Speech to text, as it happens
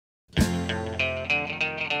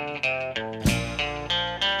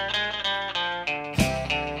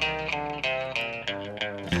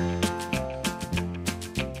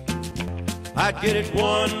I'd get it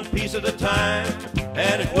one piece at a time,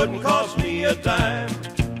 and it wouldn't cost me a dime.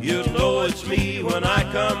 You'll know it's me when I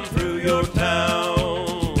come through your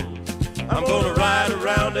town. I'm gonna ride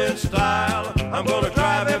around in style, I'm gonna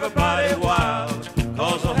drive everybody wild,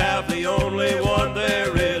 'cause I'll have the only one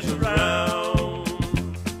there is around.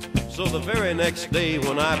 So the very next day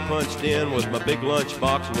when I punched in with my big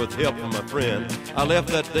lunchbox and with help from my friend, I left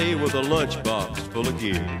that day with a lunchbox full of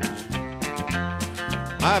gears.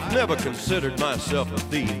 I've never considered myself a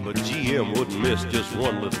thief, but GM wouldn't miss just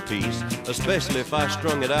one little piece, especially if I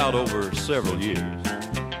strung it out over several years.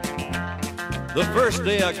 The first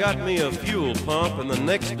day I got me a fuel pump, and the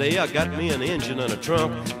next day I got me an engine and a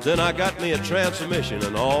trunk, then I got me a transmission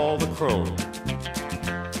and all the chrome.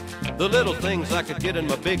 The little things I could get in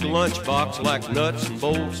my big lunchbox, like nuts and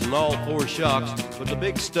bolts and all four shocks, but the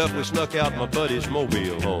big stuff we snuck out my buddy's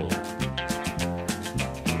mobile home.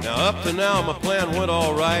 Now up to now my plan went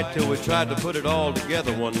all right till we tried to put it all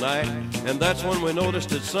together one night, and that's when we noticed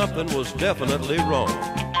that something was definitely wrong.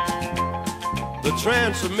 The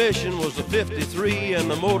transmission was a 53 and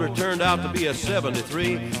the motor turned out to be a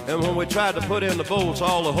 73, and when we tried to put in the bolts,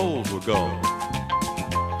 all the holes were gone.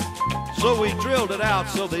 So we drilled it out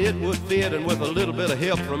so that it would fit, and with a little bit of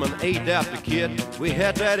help from an adapter kit, we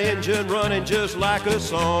had that engine running just like a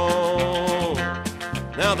song.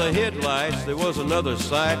 Now the headlights, there was another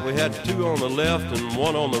sight. We had two on the left and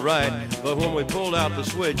one on the right, but when we pulled out the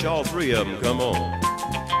switch, all three of them come on.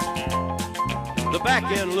 The back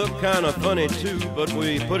end looked kind of funny too, but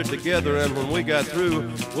we put it together, and when we got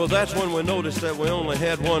through, well, that's when we noticed that we only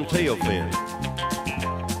had one tail fin.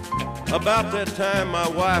 About that time, my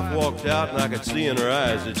wife walked out, and I could see in her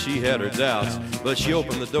eyes that she had her doubts, but she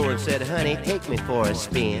opened the door and said, "Honey, take me for a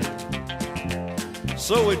spin."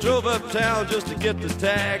 So we drove uptown just to get the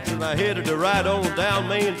tags, and I headed to ride on down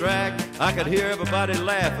Main Drag. I could hear everybody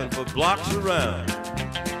laughing for blocks around.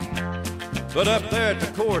 But up there at the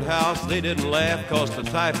courthouse, they didn't laugh, 'cause to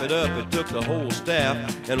type it up, it took the whole staff,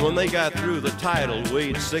 and when they got through, the title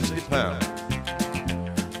weighed 60 pounds.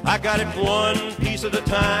 I got it one piece at a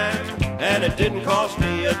time, and it didn't cost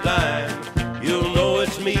me a dime. You'll know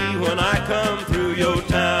it's me when I come through your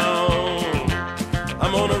town.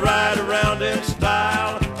 I'm gonna ride around in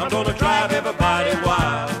style, I'm gonna drive everybody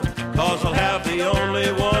wild, 'cause I'll have the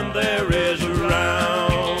only one there is around.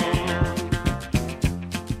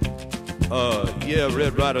 Yeah,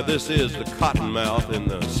 Red Rider, this is the Cottonmouth in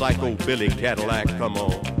the Psycho Billy Cadillac, come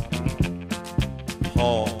on.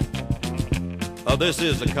 This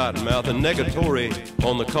is the Cottonmouth, and negatory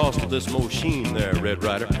on the cost of this machine there, Red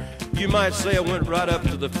Rider. You might say I went right up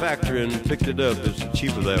to the factory and picked it up. It's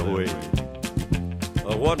cheaper that way.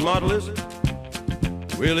 What model is it?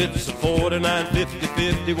 Well, it's a 49, 50,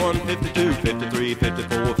 51, 52, 53,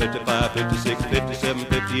 54, 55, 56, 57,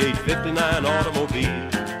 58, 59 automobile.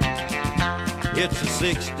 It's a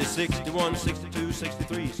 60, 61, 62,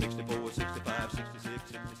 63, 64, 65,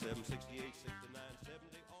 66, 67, 68, 69,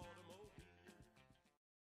 70 automobile.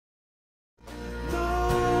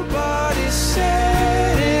 Nobody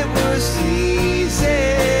said it was easy.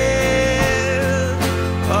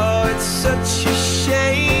 Oh, it's such a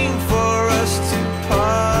shame for us to